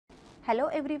Hello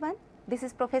everyone, this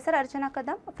is Professor Archana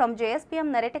Kadam from JSPM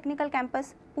Nare Technical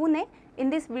Campus, Pune. In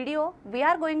this video, we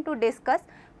are going to discuss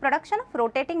production of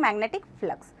rotating magnetic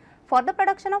flux. For the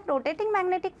production of rotating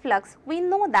magnetic flux, we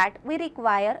know that we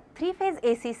require three-phase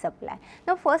AC supply.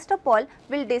 Now, first of all,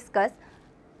 we will discuss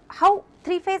how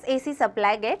three-phase AC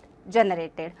supply get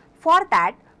generated. For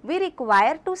that, we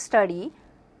require to study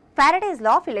Faraday's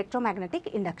law of electromagnetic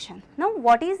induction. Now,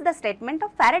 what is the statement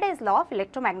of Faraday's law of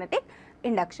electromagnetic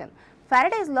induction?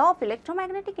 Faraday's law of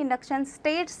electromagnetic induction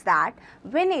states that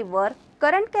whenever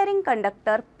current carrying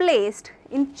conductor placed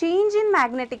in change in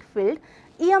magnetic field,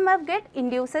 EMF get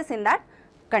induces in that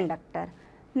conductor.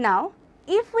 Now,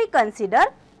 if we consider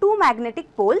two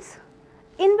magnetic poles,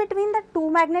 in between the two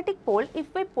magnetic pole,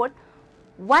 if we put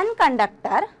one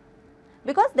conductor,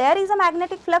 because there is a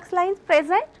magnetic flux lines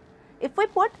present, if we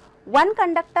put one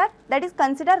conductor, that is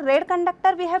considered red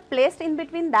conductor, we have placed in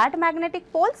between that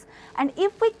magnetic poles, and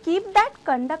if we keep that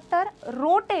conductor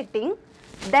rotating,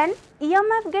 then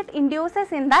EMF get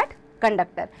induces in that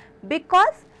conductor,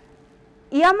 because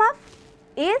EMF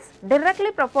is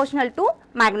directly proportional to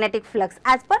magnetic flux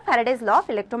as per Faraday's law of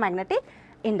electromagnetic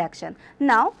induction.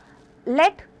 Now,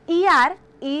 let ER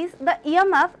is the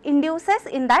EMF induces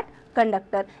in that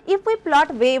conductor. If we plot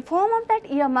waveform of that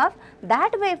EMF,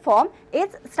 that waveform is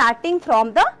starting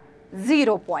from the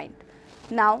 0 point.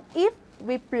 Now, if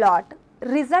we plot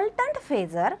resultant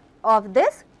phasor of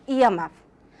this EMF,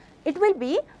 it will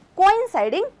be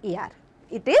coinciding ER.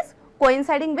 It is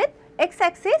coinciding with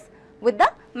x-axis with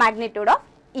the magnitude of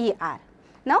ER.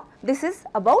 Now, this is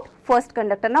about first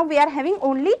conductor. Now, we are having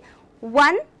only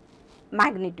one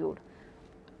magnitude.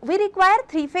 We require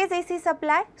three-phase AC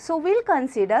supply, so we will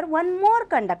consider one more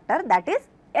conductor, that is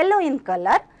yellow in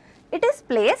color. It is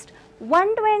placed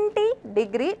 120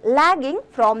 degree lagging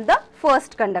from the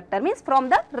first conductor, means from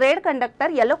the red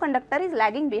conductor, yellow conductor is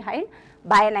lagging behind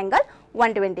by an angle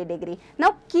 120 degree.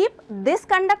 Now, keep this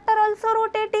conductor also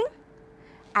rotating.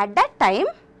 At that time,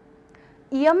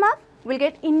 EMF will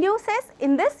get induces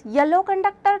in this yellow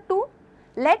conductor too.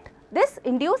 Let this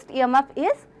induced EMF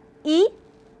is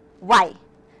EY.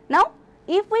 Now,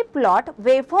 if we plot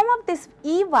waveform of this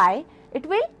EY, it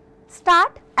will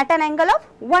start at an angle of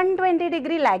 120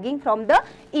 degree lagging from the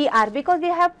ER, because we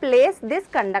have placed this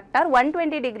conductor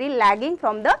 120 degree lagging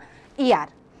from the ER.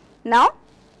 Now,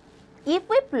 if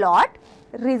we plot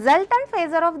resultant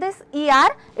phasor of this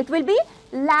ER, it will be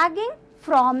lagging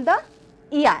from the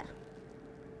ER.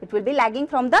 It will be lagging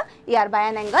from the ER by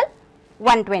an angle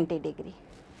 120 degree.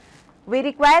 We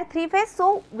require three phase,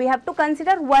 so we have to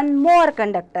consider one more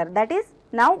conductor, that is,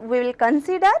 now we will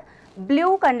consider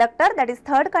blue conductor, that is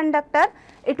third conductor.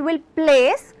 It will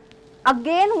place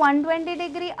again 120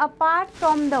 degree apart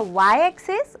from the y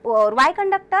axis or y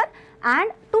conductor and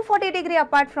 240 degree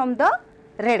apart from the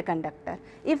red conductor.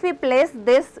 If we place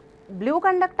this blue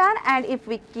conductor and if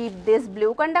we keep this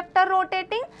blue conductor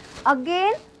rotating,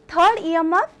 again third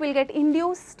EMF will get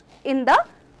induced in the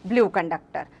blue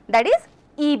conductor, that is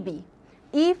EB.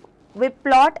 If we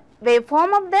plot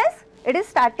waveform of this, it is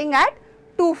starting at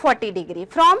 240 degree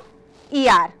from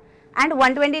ER and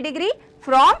 120 degree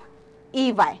from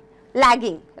EY,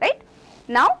 lagging, right.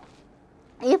 Now,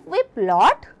 if we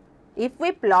plot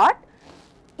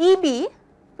EB,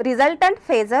 resultant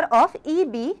phasor of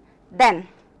EB, then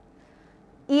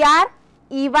ER,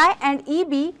 EY and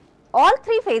EB, all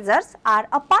three phasors are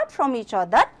apart from each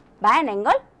other by an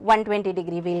angle 120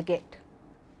 degree we will get.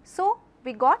 So,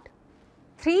 we got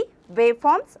three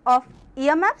waveforms of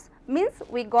EMFs, means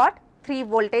we got three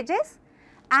voltages.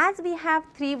 As we have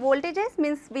three voltages,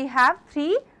 means we have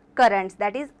three currents,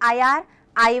 that is IR,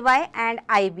 IY and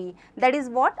IB. That is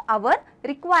what our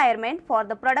requirement for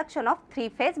the production of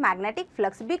three-phase magnetic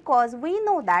flux, because we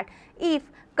know that if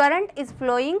current is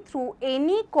flowing through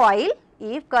any coil,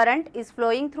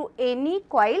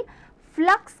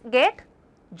 flux get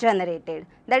generated.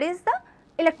 That is the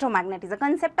electromagnetism,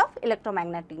 concept of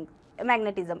electromagnetism.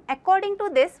 According to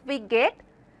this, we get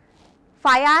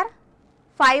phi R,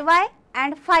 phi Y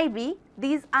and phi B.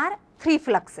 These are three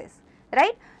fluxes,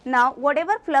 right. Now,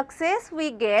 whatever fluxes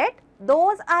we get,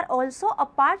 those are also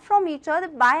apart from each other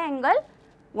by angle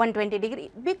 120 degree,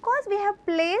 because we have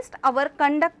placed our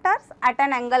conductors at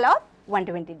an angle of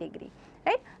 120 degree,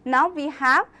 right. Now, we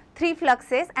have three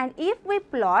fluxes, and if we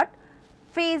plot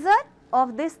phasor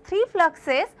of these three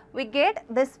fluxes, we get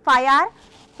this phi R,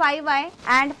 phi Y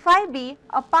and phi B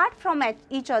apart from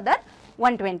each other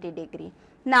 120 degree.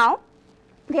 Now,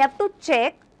 we have to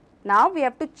check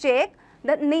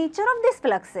the nature of these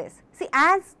fluxes. See,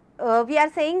 as we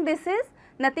are saying, this is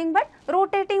nothing but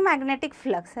rotating magnetic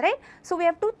flux, right. So, we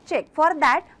have to check. For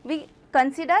that, we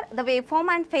consider the waveform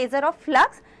and phasor of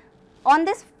flux. On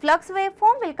this flux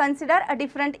waveform, we will consider a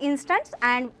different instants,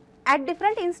 and at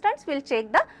different instants we will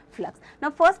check the flux.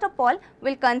 Now, first of all,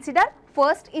 we will consider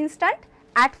first instant.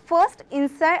 At first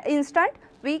instant,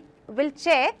 we will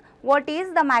check what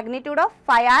is the magnitude of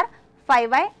phi r, phi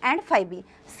y and phi b.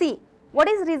 See, what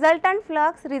is resultant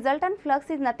flux? Resultant flux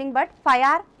is nothing but phi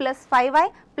r plus phi y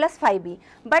plus phi b.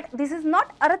 But this is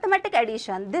not arithmetic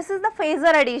addition. This is the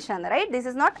phasor addition, right? This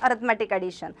is not arithmetic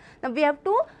addition. Now, we have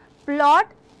to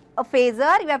plot a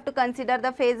phasor, we have to consider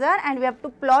the phasor, and we have to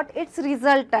plot its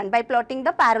resultant by plotting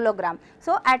the parallelogram.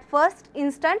 So, at first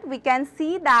instant, we can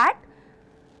see that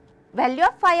value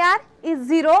of phi r is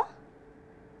 0,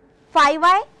 phi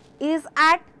y is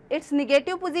at its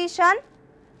negative position,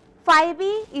 phi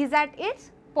b is at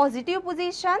its positive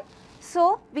position.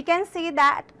 So, we can see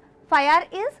that phi r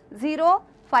is 0,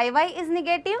 phi y is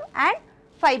negative and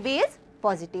phi b is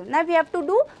positive. Now, we have to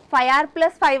do phi r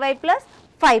plus phi y plus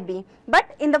phi b,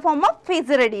 but in the form of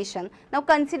phasor addition. Now,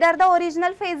 consider the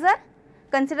original phasor,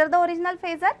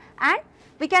 and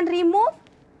we can remove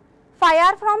phi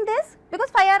r from this,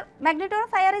 because magnitude of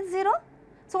phi r is 0.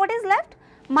 So, what is left?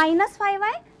 Minus phi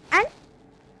y and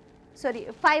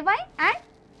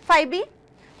phi b.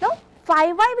 Now,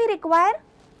 phi y we require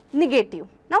negative.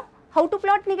 Now, how to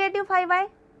plot negative phi y?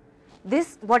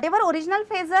 This whatever original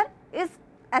phasor is,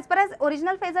 as far as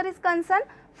original phasor is concerned,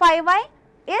 phi y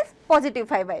is positive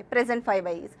phi y, present phi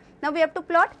y is. Now, we have to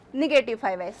plot negative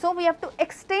phi y. So, we have to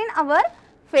extend our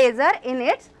phasor in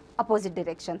its opposite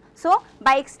direction. So,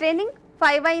 by extending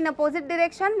phi y in opposite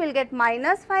direction, we will get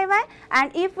minus phi y,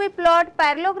 and if we plot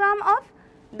parallelogram of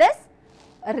this,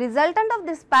 resultant of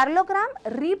this parallelogram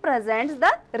represents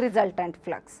the resultant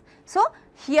flux. So,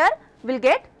 here we will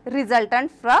get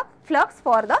resultant flux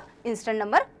for the instant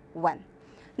number 1.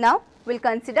 Now, we will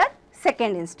consider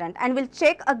second instant, and we will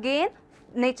check again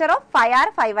nature of phi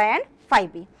r, phi y and phi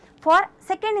b. For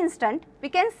second instant, we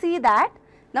can see that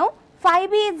now phi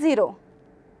b is 0,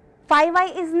 phi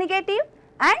y is negative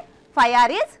and phi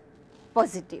r is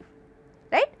positive,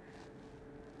 right.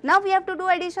 Now, we have to do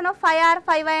addition of phi r,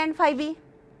 phi y and phi b.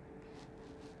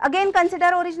 Again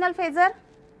consider original phasor.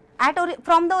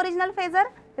 From the original phasor,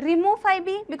 remove phi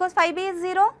b, because phi b is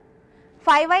 0,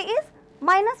 phi y is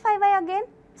minus phi y again.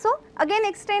 So, again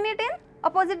extend it in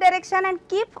opposite direction and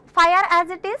keep phi r as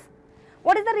it is.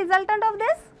 What is the resultant of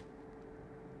this?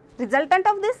 Resultant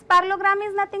of this parallelogram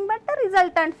is nothing but the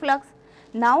resultant flux.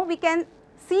 Now, we can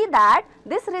see that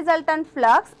this resultant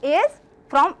flux is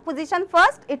from position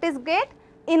first, it is get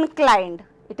inclined.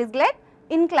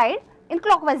 In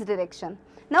clockwise direction.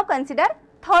 Now, consider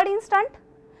third instant.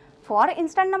 For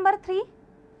instant number 3,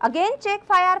 again check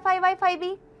phi r, phi y, phi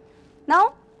b.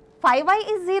 Now, phi y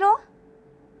is 0,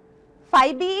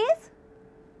 phi b is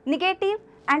negative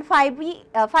and phi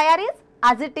r is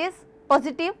as it is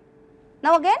positive.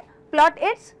 Now, again plot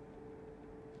its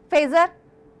phasor,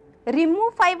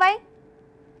 remove phi y,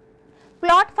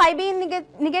 plot phi b in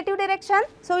negative direction.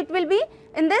 So, it will be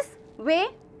in this way.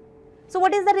 So,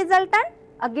 what is the resultant?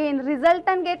 Again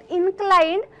resultant get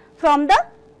inclined from the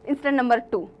instant number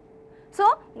 2. So,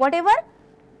 whatever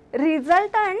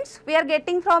resultants we are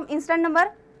getting from instant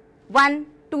number 1,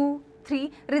 2,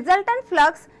 3, resultant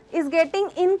flux is getting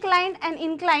inclined and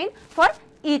inclined for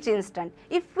each instant.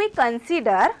 If we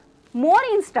consider more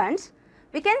instants,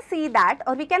 we can see that,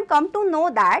 or we can come to know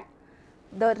that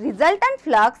the resultant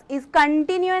flux is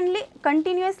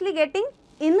continuously getting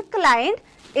inclined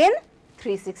in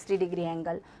 360-degree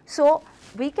angle. So,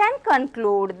 we can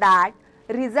conclude that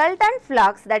resultant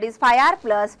flux, that is phi r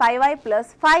plus phi y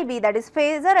plus phi b, that is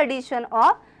phasor addition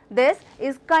of this,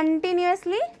 is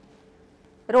continuously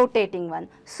rotating one.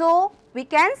 So, we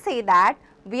can say that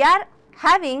we are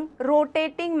having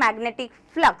rotating magnetic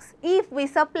flux if we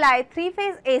supply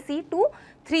 3-phase AC to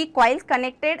 3 coils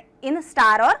connected in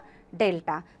star or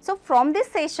delta. So, from this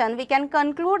session we can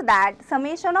conclude that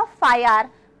summation of phi r,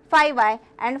 phi y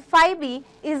and phi b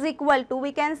is equal to,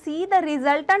 we can see the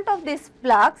resultant of this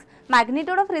flux,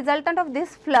 magnitude of resultant of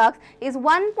this flux is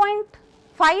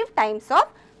 1.5 times of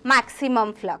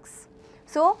maximum flux.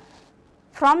 So,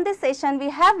 from this session we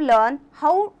have learned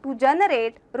how to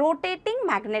generate rotating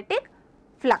magnetic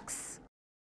flux.